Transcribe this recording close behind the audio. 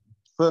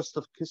first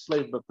of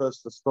Kislev, but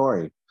first the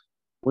story.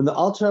 When the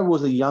Alter Rebbe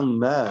was a young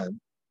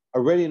man,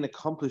 already an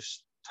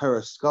accomplished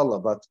Torah scholar,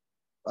 but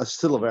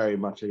still very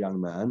much a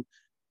young man,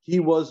 he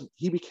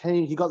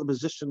got the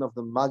position of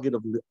the Maggid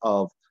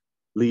of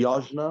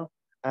Liozna,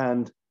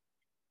 and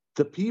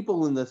the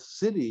people in the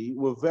city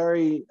were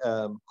very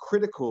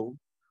critical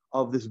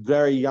of this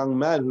very young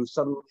man who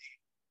suddenly,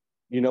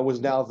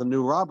 was now the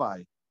new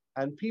rabbi.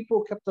 And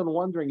people kept on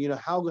wondering,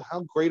 how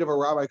great of a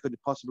rabbi could he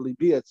possibly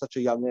be at such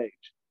a young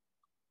age?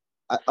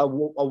 A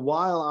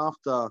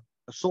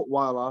short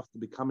while after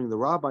becoming the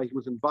rabbi, he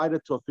was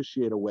invited to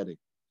officiate a wedding.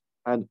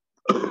 And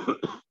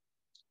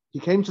he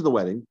came to the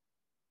wedding,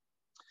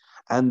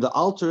 and the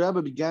Alter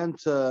Rebbe began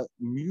to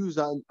muse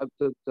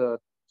to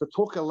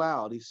talk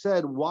aloud. He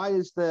said, "Why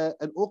is there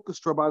an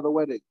orchestra by the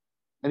wedding?"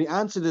 And he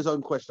answered his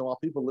own question while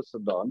people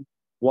listened on,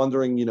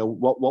 wondering,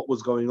 what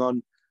was going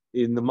on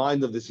in the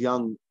mind of this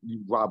young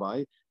rabbi.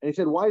 And he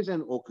said, "Why is there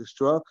an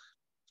orchestra?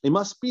 It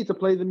must be to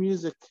play the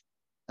music.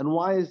 And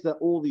why is there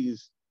all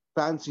these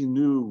fancy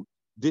new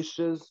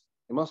dishes?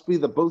 It must be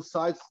that both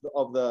sides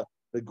of the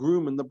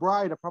groom and the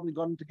bride have probably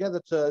gotten together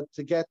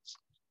to get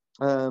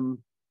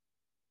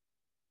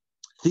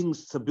things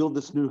to build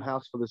this new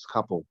house for this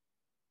couple."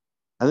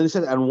 And then he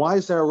said, "And why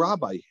is there a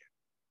rabbi here?"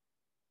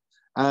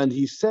 And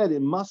he said,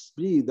 "It must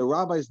be the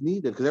rabbi's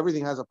needed because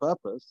everything has a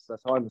purpose."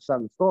 That's how I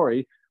understand the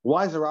story.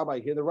 Why is the rabbi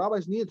here? The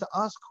rabbi's needed to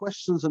ask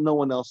questions that no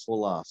one else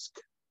will ask.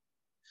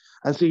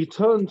 And so he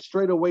turned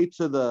straight away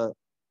to the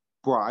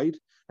bride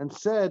and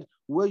said,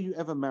 "Were you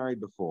ever married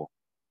before?"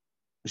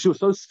 She was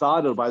so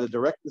startled by the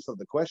directness of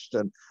the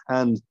question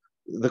and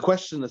the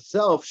question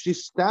itself. She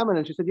stammered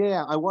and she said,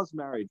 "Yeah, I was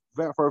married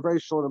for a very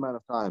short amount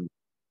of time."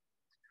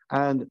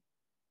 And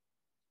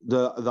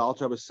the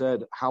Alter Rebbe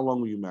said, "How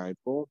long were you married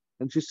for?"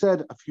 And she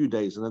said, "A few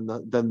days." And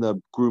then the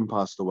groom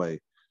passed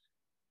away.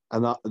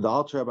 And the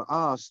Alter Rebbe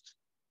asked,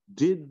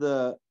 "Did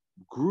the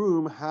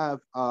groom have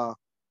a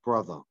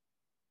brother?"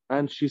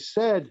 And she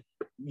said,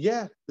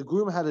 "Yeah, the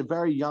groom had a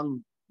very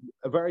young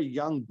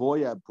boy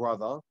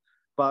brother,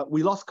 but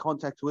we lost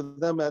contact with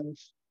them." And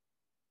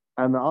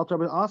the Alter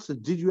Rebbe asked her,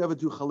 "Did you ever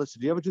do chalisa?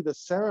 Did you ever do the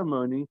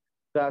ceremony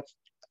that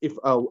if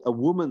a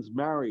woman's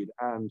married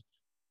and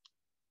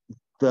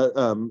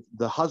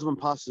the husband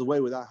passes away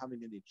without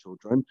having any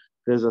children,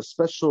 there's a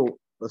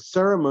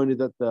ceremony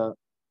that the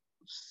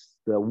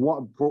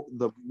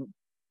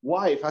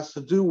wife has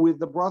to do with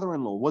the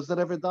brother-in-law? Was that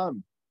ever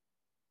done?"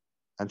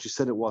 And she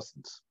said it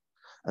wasn't.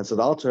 And so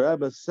the Alter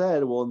Rebbe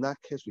said, "Well, in that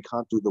case, we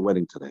can't do the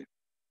wedding today."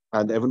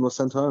 And everyone was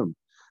sent home.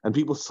 And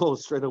people saw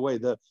straight away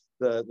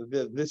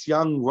this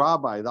young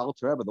rabbi, the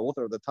Alter Rebbe, the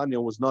author of the Tanya,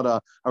 was not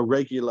a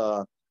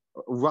regular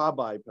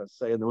rabbi per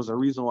se, and there was a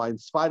reason why, in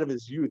spite of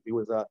his youth,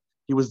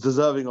 he was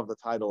deserving of the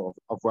title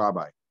of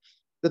rabbi.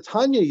 The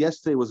Tanya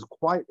yesterday was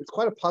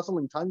quite a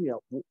puzzling Tanya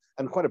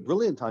and quite a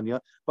brilliant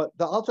Tanya, but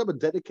the Alter Rebbe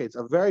dedicates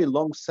a very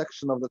long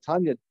section of the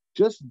Tanya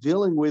just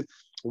dealing with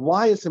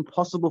why it's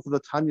impossible for the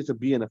Tanya to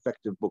be an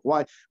effective book,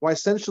 why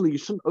essentially you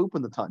shouldn't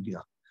open the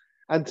Tanya.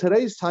 And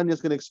today's Tanya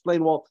is going to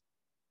explain, well,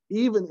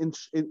 even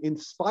in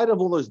spite of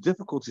all those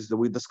difficulties that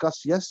we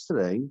discussed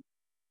yesterday,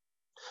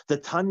 the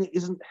Tanya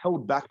isn't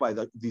held back by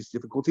these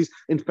difficulties.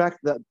 In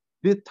fact,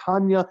 the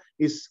Tanya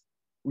is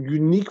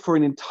unique for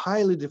an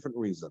entirely different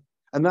reason.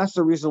 And that's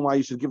the reason why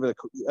you should give it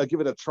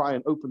a try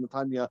and open the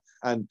Tanya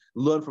and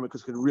learn from it,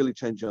 because it could really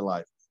change your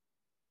life.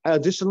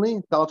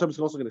 Additionally, the Alter Rebbe is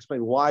also going to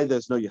explain why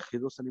there's no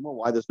yechidus anymore,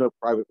 why there's no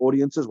private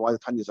audiences, why the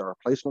Tanya is a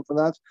replacement for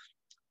that.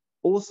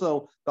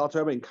 Also, the Alter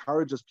Rebbe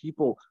encourages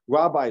people,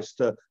 rabbis,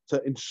 to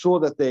ensure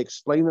that they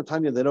explain the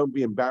Tanya, they don't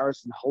be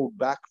embarrassed and hold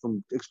back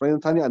from explaining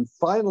the Tanya. And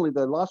finally,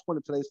 the last point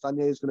of today's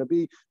Tanya is going to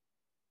be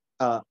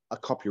a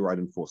copyright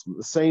enforcement.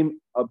 The same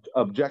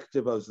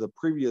objective as the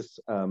previous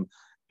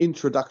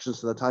introductions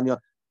to the Tanya,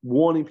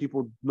 warning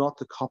people not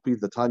to copy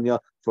the Tanya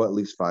for at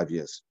least 5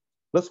 years.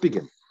 Let's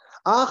begin.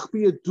 Why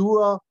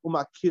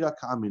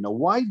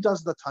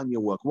does the Tanya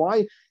work?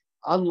 Why,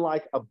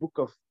 unlike a book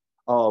of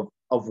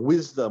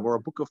wisdom or a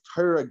book of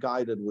Torah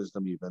guided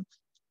wisdom even,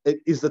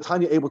 is the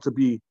Tanya able to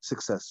be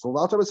successful? The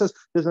Alter Rebbe says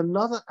there's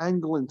another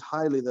angle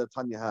entirely that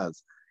Tanya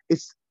has.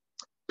 It's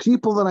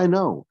people that I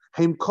know.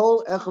 Says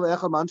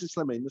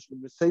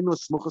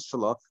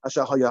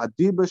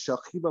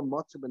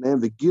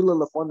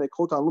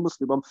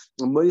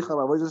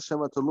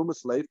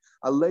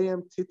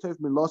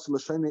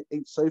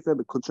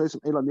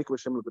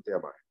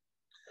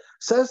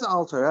the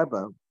Alter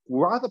Rebbe,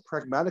 rather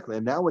pragmatically,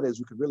 and nowadays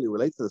we could really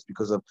relate to this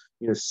because of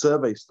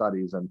survey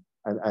studies and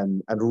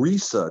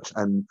research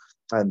and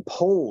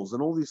polls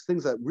and all these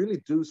things that really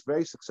do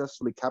very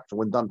successfully capture,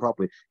 when done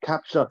properly,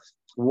 capture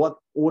what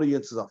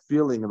audiences are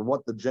feeling and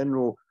what the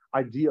general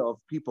idea of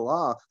people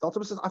are. The Alter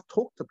Rebbe says, I've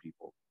talked to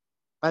people.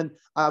 And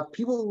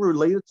people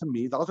related to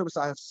me. The Alter Rebbe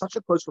says, I have such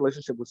a close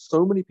relationship with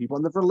so many people,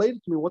 and they've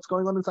related to me what's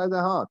going on inside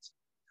their hearts.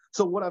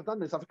 So what I've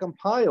done is I've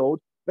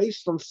compiled,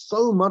 based on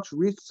so much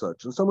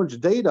research and so much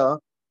data,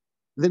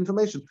 the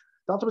information.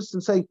 The Alter Rebbe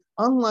is saying,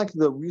 unlike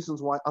the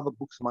reasons why other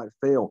books might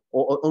fail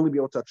or only be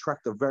able to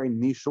attract a very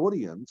niche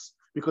audience,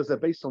 because they're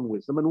based on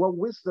wisdom, and what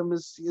wisdom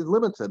is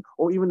limited,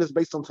 or even is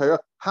based on Torah.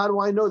 How do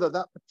I know that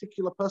that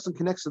particular person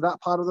connects to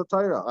that part of the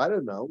Torah? I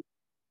don't know.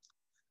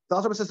 The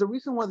Alter Rebbe says the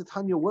reason why the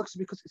Tanya works is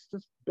because it's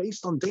just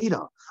based on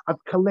data.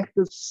 I've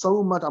collected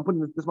so much. I'm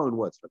putting this in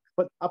words,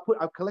 but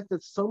I've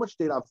collected so much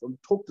data. I've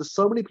talked to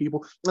so many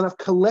people, and I've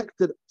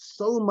collected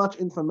so much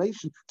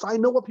information, so I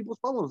know what people's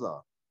problems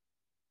are.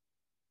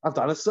 I've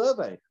done a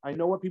survey. I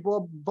know what people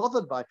are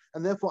bothered by,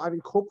 and therefore I've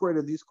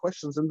incorporated these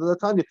questions into the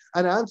Tanya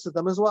and answered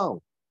them as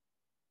well.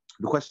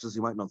 The questions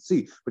you might not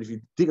see, but if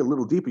you dig a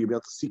little deeper, you'll be able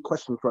to see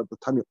questions throughout the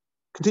Tanya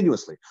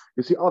continuously.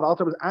 You see, the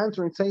Alter Rebbe is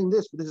answering, saying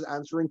this, but this is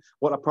answering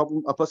what a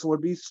person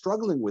would be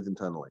struggling with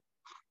internally.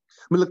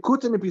 And the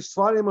Alter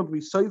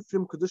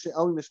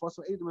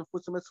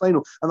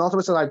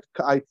Rebbe said,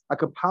 I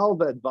compiled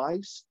the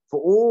advice for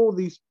all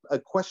these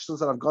questions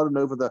that I've gotten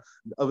over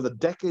the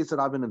decades that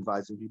I've been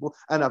advising people,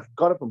 and I've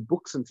got it from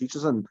books and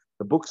teachers, and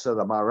the books are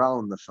the Maral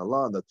and the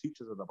Shalah, and the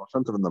teachers are the Baal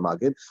Shem Tov and the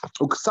Magid.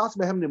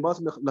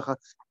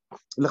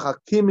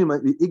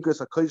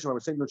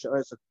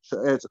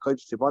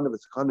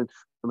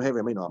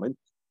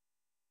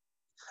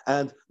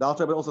 And the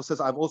Alter Rebbe also says,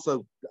 I've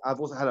also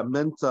had a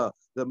mentor,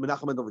 the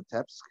Menachem of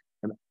Vitebsk,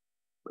 and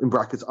in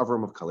brackets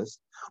Avram of Kalis.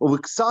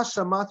 Says,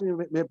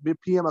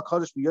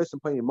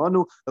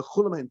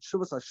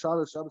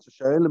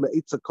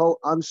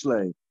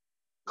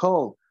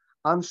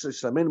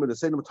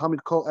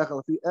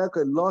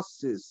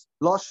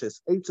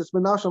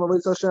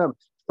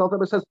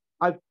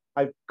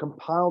 I've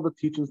compiled the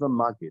teachings of the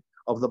Magid,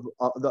 of the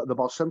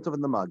Baal Shem Tov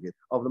and the Magid,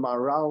 of the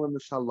Maharal and the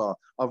Shalah,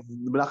 of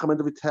the Menachem of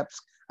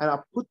Vitebsk, and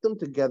I've put them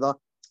together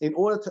in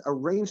order to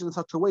arrange in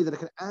such a way that it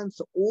can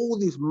answer all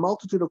these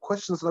multitude of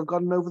questions that I've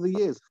gotten over the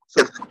years.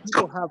 So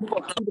people have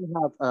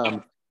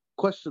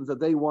questions that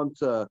they want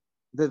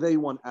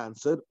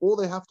answered. All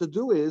they have to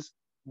do is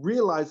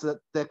realize that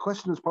their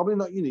question is probably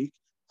not unique.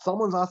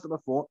 Someone's asked it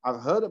before.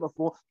 I've heard it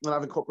before, and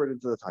I've incorporated it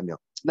into the Tanya.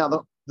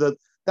 Now,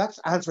 that's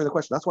answering the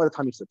question. That's why the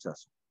Tanya is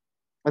successful.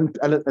 And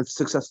it's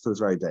successful to this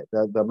very day.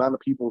 The amount of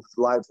people's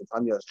lives the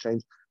Tanya has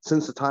changed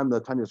since the time the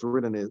Tanya was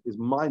written is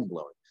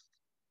mind-blowing.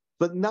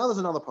 But now there's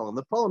another problem.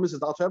 The problem is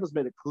that Alter Rebbe has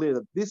made it clear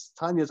that this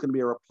Tanya is going to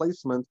be a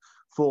replacement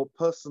for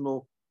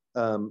personal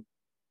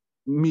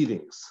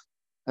meetings.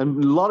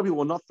 And a lot of people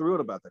were not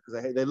thrilled about that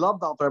because they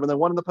loved Alter Rebbe and they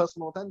wanted the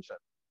personal attention.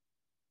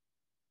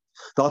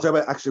 The Alter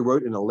Rebbe actually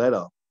wrote in a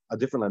letter, a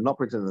different letter, not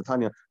printed in the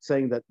Tanya,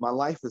 saying that my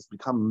life has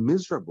become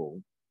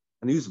miserable,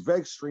 and he used very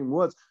extreme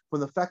words,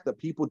 from the fact that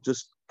people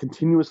just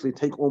continuously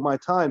take all my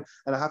time,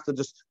 and I have to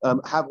just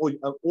have an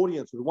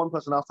audience with one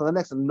person after the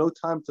next, and no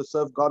time to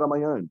serve God on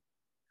my own.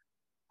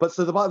 But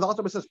so the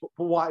Alter Rebbe says, but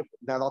why?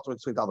 Now the Alter Rebbe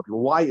explains to other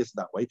people, why is it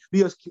that way?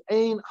 Because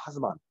Ki'ain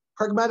Hazman.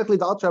 Pragmatically,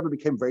 the Alter Rebbe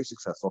became very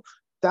successful.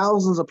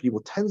 Thousands of people,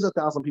 tens of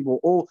thousands of people,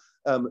 all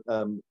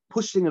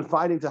pushing and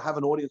fighting to have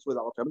an audience with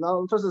Alter Rebbe.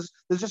 Now, there's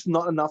just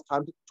not enough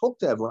time to talk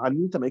to everyone. I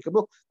need to make a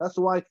book. That's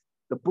why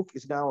the book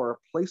is now a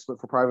replacement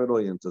for private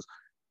audiences.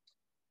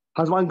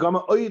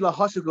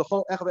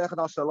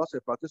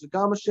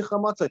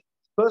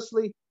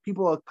 Firstly,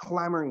 people are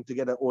clamoring to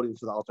get an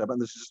audience with Alter Rebbe,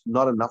 and there's just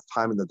not enough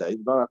time in the day,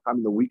 not enough time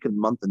in the week and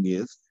month and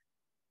years.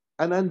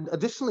 And then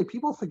additionally,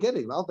 people are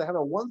forgetting. They have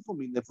a wonderful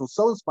meeting. They feel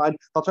so inspired.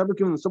 Alter Rebbe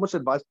giving them so much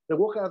advice. They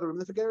walk out of the room.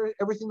 They forget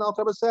everything that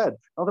Alter Rebbe said.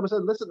 Alter Rebbe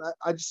said, listen,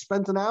 I just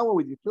spent an hour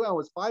with you, 2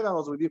 hours, 5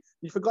 hours with you.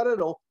 You forgot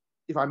it all.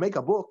 If I make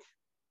a book,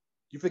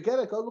 you forget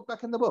it. Go look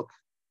back in the book.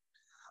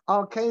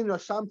 Alter Rebbe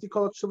says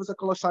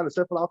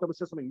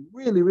something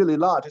really, really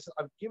large. He said,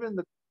 I've given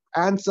the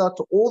answer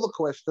to all the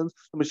questions,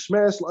 and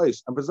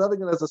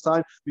preserving it as a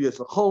sign, and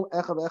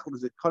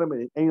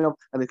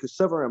it could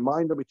serve a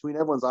reminder between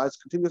everyone's eyes,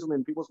 continuously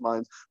in people's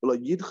minds. And now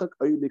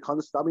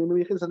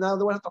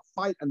they won't have to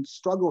fight and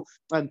struggle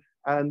and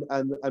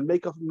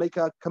make a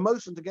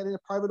commotion to get in a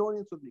private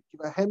audience with me.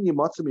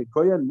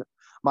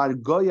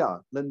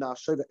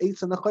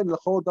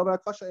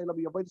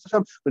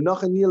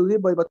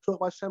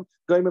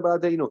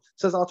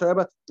 Says Alter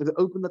Rebbe, if they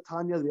open the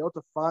Tanya, they'll be able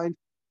to find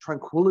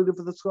tranquility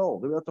for the soul.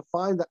 They'll be able to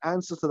find the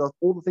answers to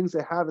all the things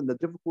they have in the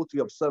difficulty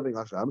of serving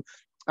Hashem,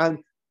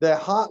 and their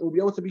heart will be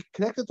able to be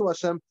connected to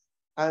Hashem,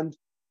 and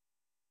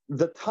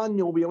the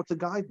Tanya will be able to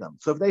guide them.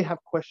 So if they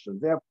have questions,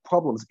 they have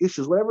problems,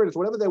 issues, whatever it is,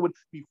 whatever they would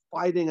be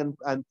fighting and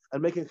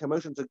making a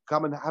commotion to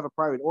come and have a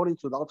private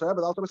audience with Alter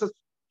Rebbe, the Alter Rebbe says,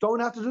 don't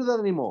have to do that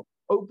anymore.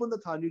 Open the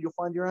Tanya, you'll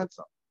find your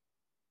answer.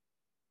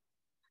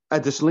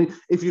 Additionally,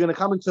 if you're going to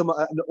come into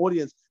an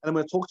audience and I'm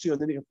going to talk to you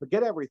and then you can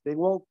forget everything,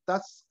 well,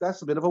 that's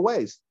a bit of a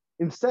waste.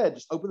 Instead,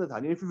 just open the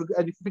Tanya. If you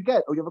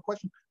forget or you have a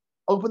question,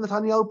 open the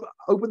Tanya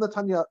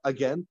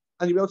again,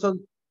 and you'll be able to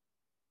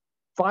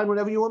find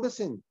whatever you are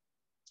missing.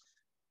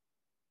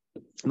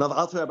 Now, the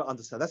Alter Rebbe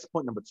understands. That's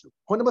point number 2.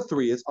 Point number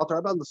 3 is Alter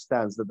Rebbe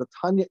understands that the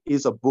Tanya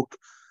is a book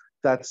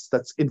that's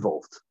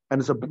involved, and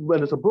it's a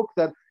book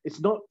that it's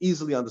not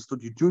easily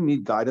understood. You do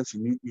need guidance.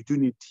 You do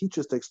need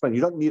teachers to explain.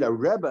 You don't need a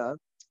Rebbe,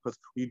 because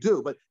you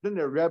do, but you don't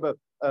need a Rebbe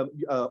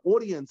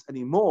audience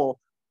anymore.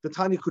 The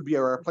Tanya could be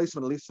a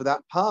replacement, at least for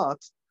that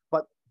part.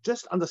 But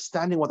just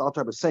understanding what the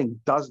Alter Rebbe is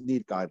saying does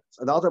need guidance.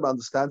 And the Alter Rebbe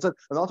understands it.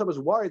 And the Alter Rebbe is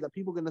worried that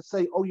people are going to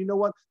say, oh, you know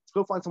what? Let's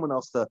go find someone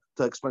else to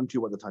explain to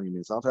you what the Tanya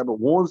means. The Alter Rebbe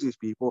warns these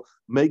people,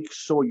 make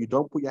sure you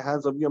don't put your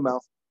hands over your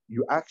mouth.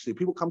 You actually,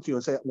 people come to you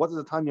and say, what does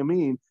the Tanya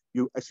mean?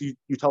 You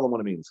tell them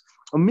what it means.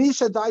 People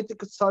that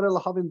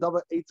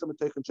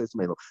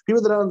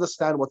don't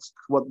understand what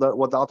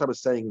the Alter Rebbe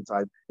is saying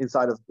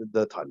inside of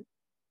the Tanya.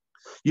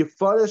 The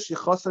Alter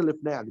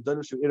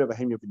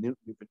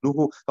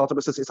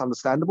Rebbe says it's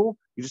understandable.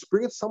 You just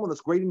bring it to someone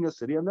that's great in your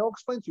city, and they'll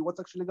explain to you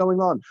what's actually going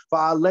on.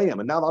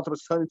 And now the Alter Rebbe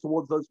is turning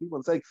towards those people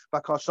and saying,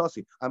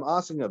 I'm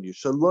asking of you,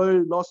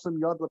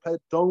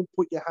 don't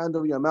put your hand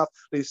over your mouth.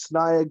 They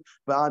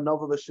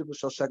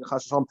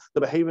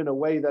behave in a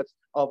way that's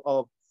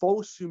of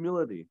false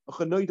humility. As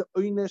we know,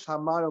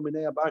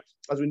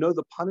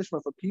 the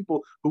punishment for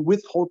people who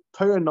withhold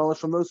Torah knowledge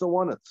from those who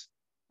want it.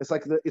 It's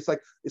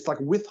like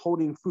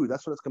withholding food.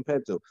 That's what it's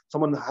compared to.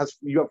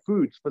 You have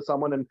food for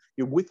someone and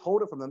you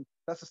withhold it from them.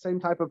 That's the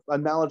same type of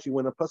analogy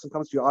when a person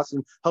comes to you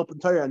asking help in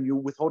Torah and you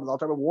withhold it. I'll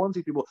try to warn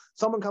these people.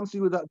 Someone comes to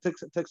you to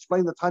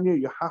explain the Tanya,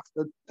 you have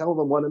to tell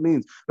them what it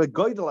means. But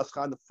on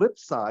the flip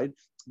side,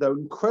 the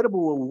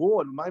incredible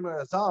reward,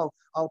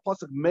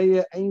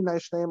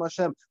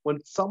 when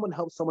someone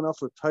helps someone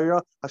else with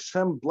Torah,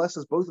 Hashem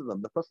blesses both of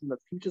them, the person that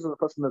teaches and the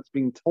person that's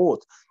being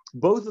taught.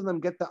 Both of them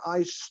get the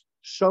eyes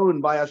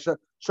shown by Hashem,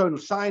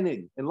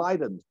 shining,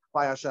 enlightened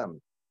by Hashem.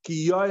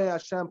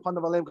 Because Hashem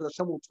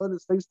will turn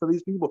his face to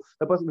these people,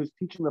 the person who's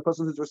teaching, the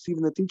person who's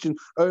receiving the teaching,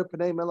 the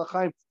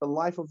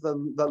life of the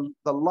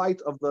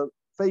light of the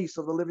face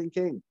of the living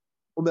King.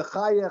 Gives a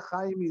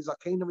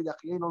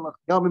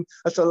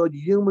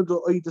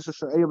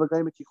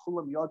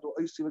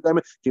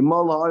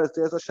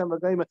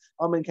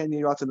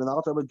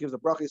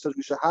bracha. He says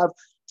we should have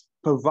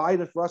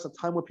provided for us a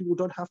time where people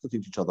don't have to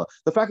teach each other.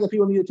 The fact that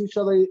people need to teach each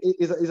other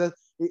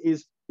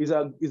is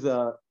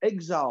a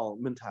exile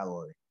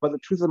mentality. But the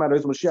truth of the matter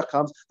is, when Mashiach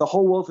comes, the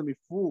whole world's going to be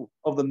full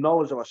of the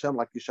knowledge of Hashem,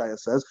 like Yeshaya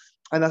says.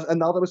 And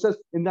the Alter Rebbe says,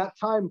 in that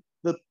time,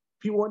 the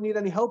people won't need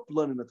any help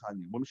learning the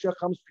Tanya. When Mashiach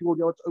comes, people will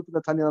be able to open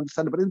the Tanya and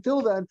understand it. But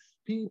until then,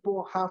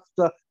 people have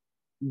to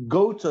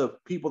go to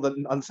people that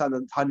understand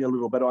the Tanya a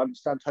little better,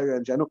 understand Torah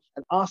in general,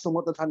 and ask them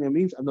what the Tanya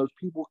means, and those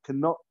people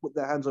cannot put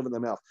their hands over their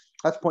mouth.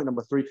 That's point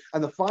number 3.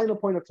 And the final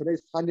point of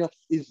today's Tanya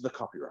is the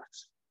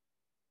copyrights.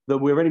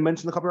 We already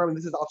mentioned the copyright, and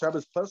this is Alter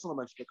Rebbe's personal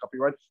mention of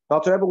copyright. The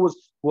Alter Rebbe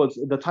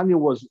the Tanya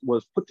was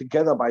put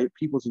together by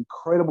people's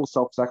incredible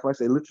self-sacrifice.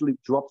 They literally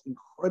dropped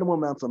incredible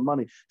amounts of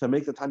money to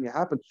make the Tanya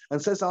happen.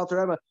 And says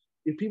Alter Rebbe,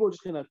 if people are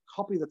just going to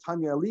copy the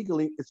Tanya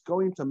illegally, it's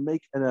going to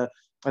make an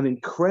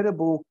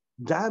incredible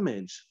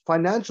damage,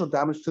 financial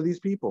damage to these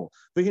people.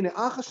 The care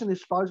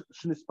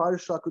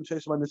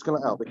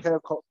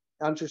of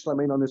Anshe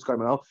Shalamein on this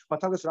criminal.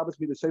 Patagas Rabbis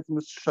be the safe from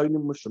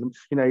Shonim Muslim.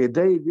 In a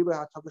day,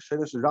 Riba Hatakas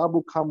Shenesh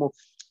Rabu Kamo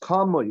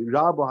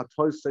Rabu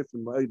Hatoy safe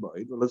from Maid.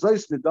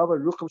 Lazais Nidava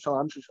Rukum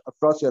Shalansh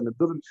Afrasia and the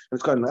Durin and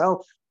it's going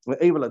L.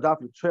 Able Adaf,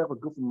 the chair of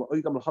Gufum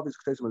Oigam Hobbies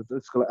Case when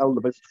it's going L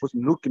the best for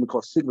Nukim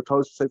because Sigma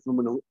Toes safe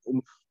from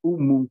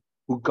Umu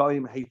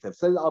Ugaim Hatev.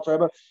 Says Alter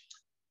Rebbe,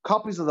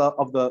 copies of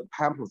the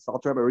pamphlets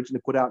Alter Rebbe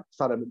originally put out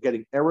started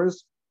getting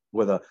errors,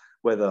 whether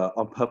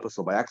on purpose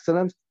or by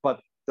accident.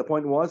 But the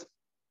point was,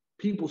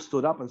 people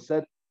stood up and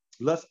said,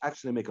 let's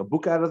actually make a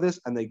book out of this.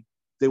 And they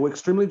were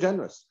extremely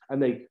generous. And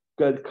they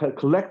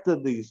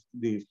collected these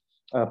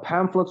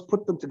pamphlets,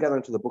 put them together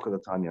into the book of the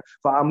Tanya.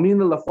 And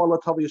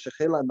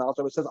the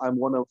Alter Rebbe says, I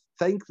want to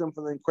thank them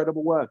for the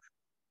incredible work.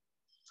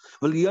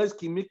 The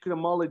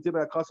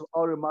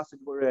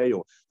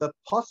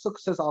pasuk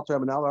says, Alter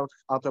Rebbe, now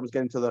Alter Rebbe is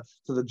getting to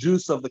the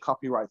juice of the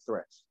copyright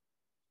threat.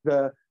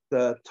 The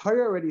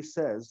Torah already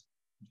says,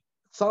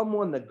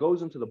 someone that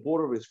goes into the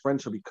border of his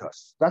friend shall be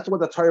cursed. That's what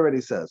the Torah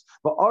already says.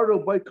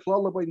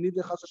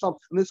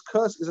 And this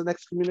curse is an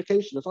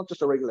excommunication. It's not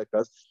just a regular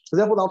curse. So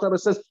therefore, the Alter Rebbe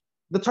says,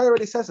 the Torah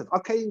already says it.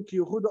 There's an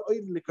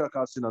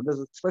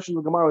expression in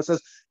the Gemara that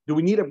says, do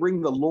we need to bring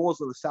the laws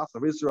of the south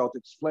of Israel to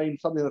explain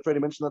something that's already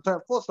mentioned in the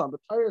Torah? Of course not. The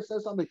Torah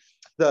says something.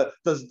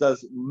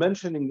 Does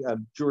mentioning a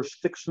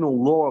jurisdictional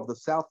law of the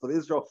south of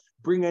Israel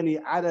bring any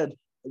added,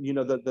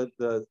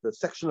 the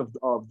section of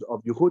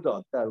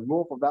Yehuda, the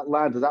law of that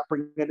land, does that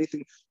bring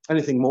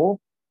anything more?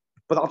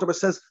 But the Alter Rebbe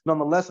says,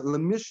 nonetheless, that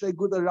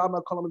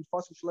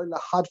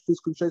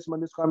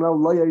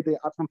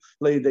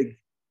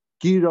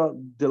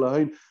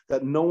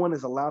no one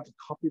is allowed to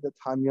copy the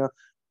Tanya,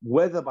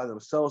 whether by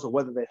themselves or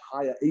whether they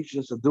hire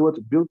agents to do it.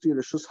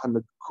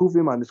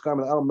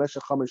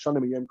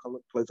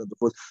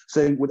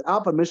 Saying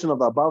without permission of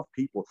the above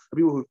people, the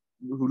people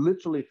who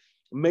literally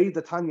made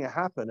the Tanya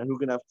happen and who are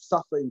going to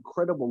suffer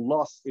incredible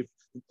loss if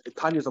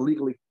Tanya's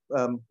illegally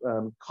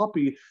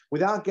copied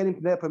without getting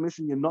their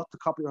permission. You're not to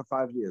copy for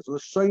 5 years.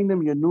 What's so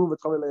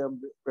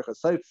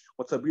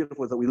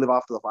beautiful is that we live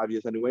after the 5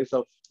 years anyway,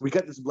 so we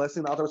get this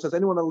blessing. The Alter Rebbe says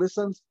anyone that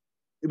listens,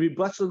 it'll be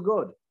blessed with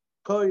good.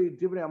 These are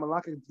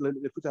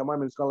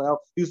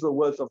the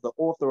words of the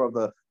author of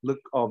the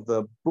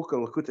book of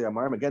Likutei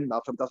Amarim. Again, the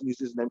Alter Rebbe doesn't use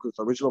his name because it's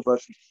the original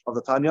version of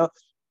the Tanya.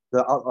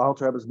 The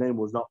Alter Rebbe's name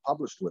was not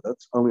published with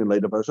it, only in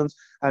later versions.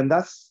 And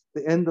that's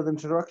the end of the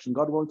introduction.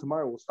 God willing,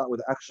 tomorrow we'll start with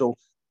the actual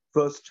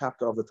first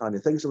chapter of the Tanya.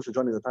 Thank you so much for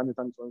joining the Tanya.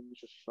 Have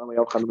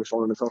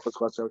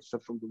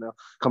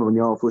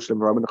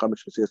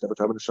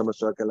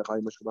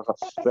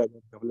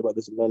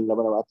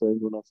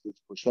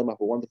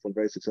a wonderful,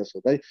 very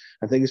successful day.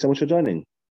 And thank you so much for joining.